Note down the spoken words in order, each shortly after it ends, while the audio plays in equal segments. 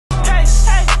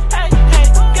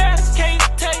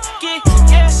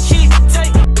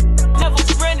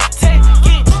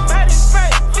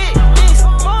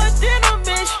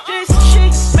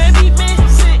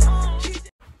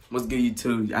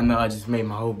too. I know I just made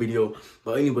my whole video.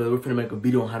 But anyway, we're gonna make a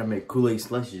video on how to make Kool-Aid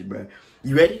slushies, bro.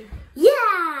 You ready?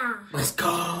 Yeah! Let's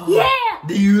go! Yeah!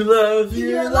 Do you love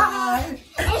your life?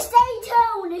 And stay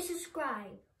tuned and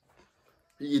subscribe.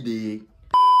 You did.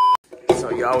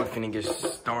 So y'all, we're finna get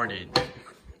started. You know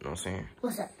what I'm saying?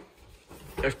 What's up?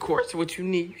 Of course, what you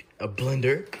need, a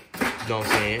blender. You know what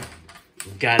I'm saying?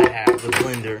 You gotta have the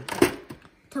blender.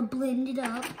 To blend it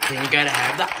up. Then you gotta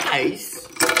have the ice.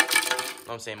 You know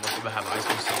what I'm saying? Most people have ice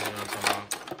machine, you know what I'm talking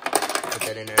about? Put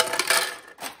that in there.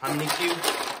 How many cubes?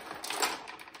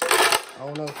 I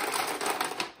don't know.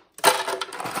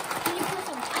 Can you put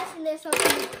some ice in there so it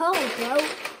can be cold, bro?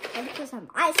 Let me put some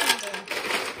ice in there.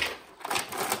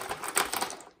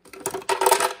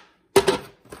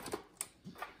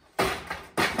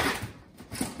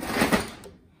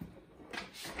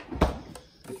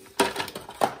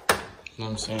 You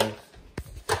know what I'm saying?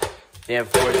 Then,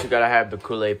 of course, you gotta have the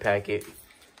Kool-Aid packet.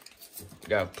 You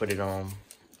gotta put it on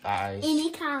the ice.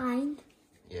 Any kind.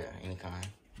 Yeah, any kind.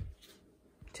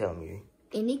 Tell me.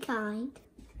 Any kind.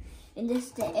 And this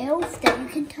is the elf that you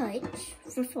can touch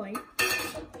for fun.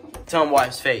 Tell them why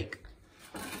it's fake.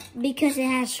 Because it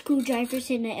has screwdrivers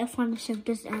and the elf on the shelf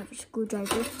doesn't have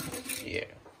screwdrivers. Yeah.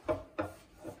 You know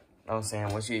what I'm saying?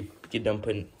 Once you get done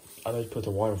putting, I always put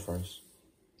the water first.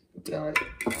 Got it.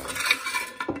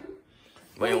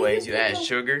 But anyways, you add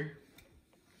sugar.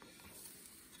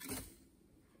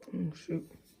 Oh, shoot.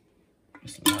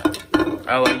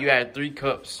 Oh, well, you add 3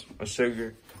 cups of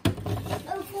sugar.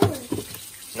 Oh,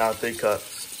 4. No, 3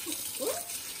 cups. What?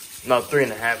 No,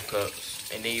 3.5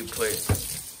 cups. And then you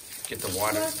get the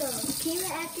water. Marco, can you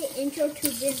add the intro to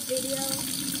this video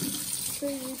to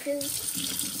YouTube?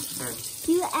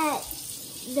 Can you add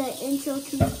the intro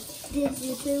to this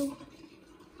YouTube?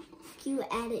 Can you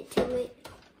add it to it?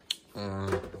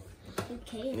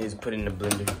 Okay. You just put it in the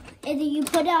blender. And then you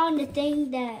put it on the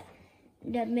thing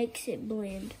that makes it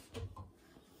blend.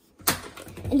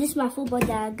 And this is my football that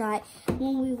I got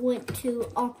when we went to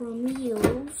Opera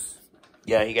Meals.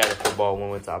 Yeah, he got a football one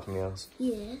with top meals.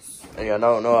 Yes. And y'all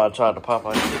know I tried the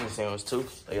Popeye chicken sandwich too.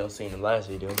 Like y'all seen the last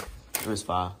video. It was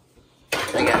fire.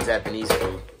 They got Japanese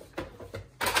food.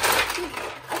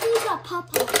 I think you got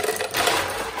Popeye.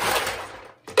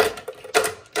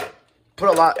 Put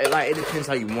a lot, it depends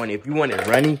how you want it. If you want it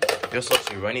runny, just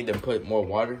slushy runny, then put more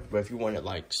water. But if you want it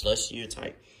like slushy or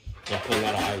type, then put a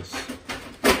lot of ice.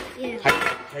 Yeah.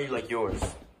 How you like yours?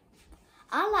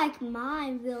 I like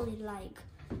mine really like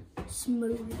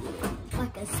smooth,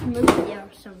 like a smoothie or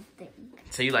something.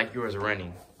 So you like yours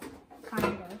runny? Kind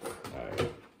of.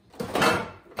 Alright.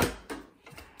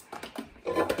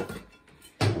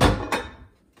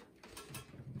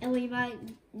 And we might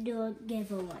do a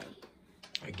giveaway.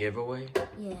 A giveaway?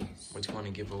 Yes. What you want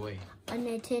to give away? A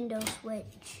Nintendo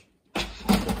Switch.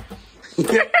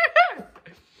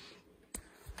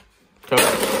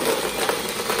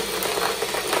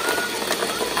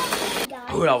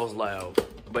 Oh, that was loud.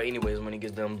 But anyways, when it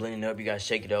gets done blending up, you gotta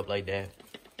shake it up like that.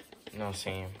 You know what I'm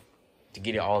saying? To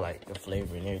get it all like the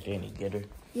flavor and everything together.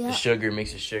 Yeah. The sugar,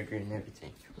 mix the sugar and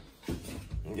everything. Let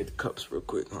me get the cups real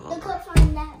quick. Hold on. The cups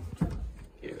on that.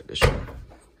 Yeah, the sugar.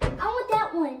 I want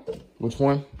that one. Which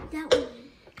one? That one.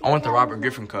 I want the Robert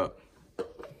Griffin cup.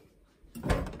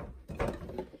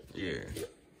 Yeah.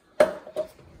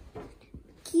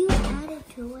 Can you add it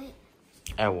to it?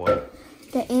 Add what?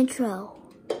 The intro.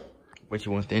 What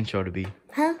you want the intro to be?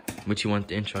 Huh? What you want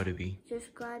the intro to be?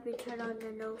 Subscribe and turn on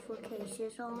the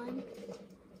notifications on.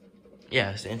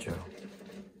 Yeah, it's the intro.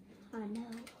 I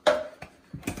know.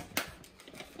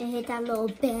 And hit that little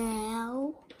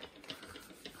bell.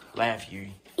 Laugh,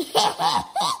 Yuri.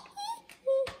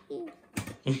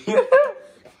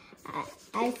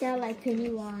 I sound like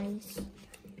Pennywise.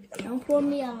 Don't pour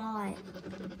me a lot.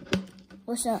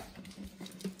 What's up?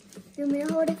 You want me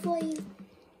to hold it for you?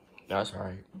 That's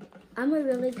alright. I'm a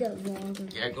really good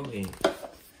vlogger. Yeah, go ahead.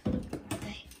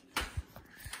 Okay.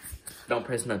 Don't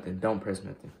press nothing. Don't press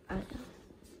nothing. I know.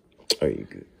 Oh, you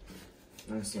good.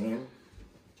 Nice hand.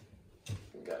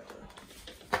 Got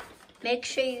that. Make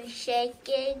sure you shake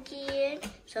it again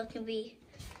so it can be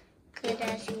good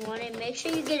as you want it. Make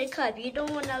sure you get a cup. You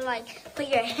don't want to like put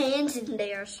your hands in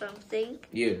there or something.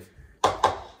 Yeah.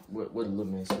 What a little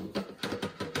messy.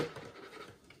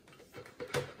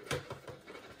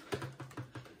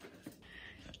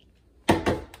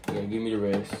 Yeah, give me the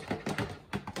rest.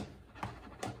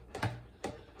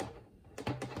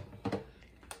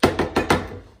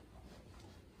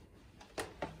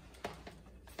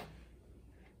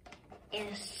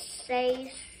 And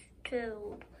stay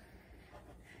tuned.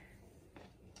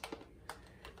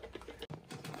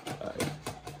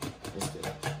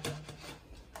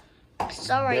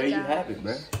 Alright, there you guys. have it,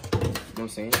 bro. You know what I'm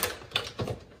saying?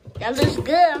 That looks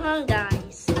good, huh,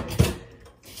 guys?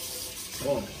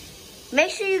 Oh.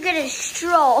 Make sure you get a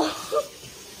straw.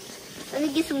 Let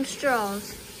me get some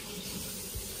straws.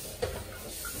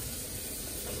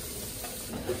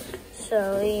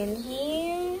 So in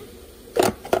here,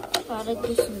 gotta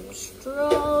get some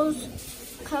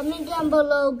straws. Comment down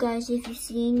below, guys, if you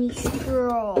see any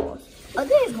straws. Oh,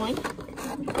 there's one.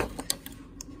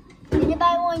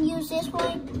 Anybody want to use this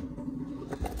one?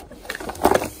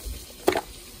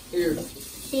 Here.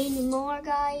 See any more,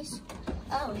 guys?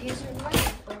 Oh, here's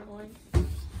another one. Oh,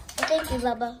 thank you,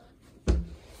 Bubba.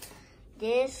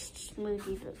 This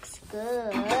smoothie looks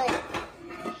good.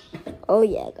 Oh,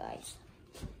 yeah, guys.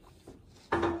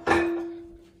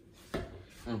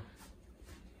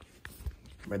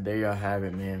 But there y'all have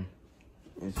it, man.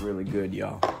 It's really good,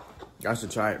 y'all. Y'all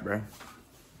should try it, bro.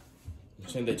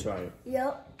 Shouldn't they try it?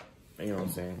 Yep. You know what I'm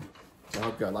saying? I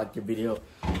hope y'all like the video.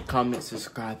 Comment,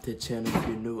 subscribe to the channel if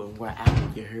you're new, and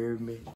wherever you heard me.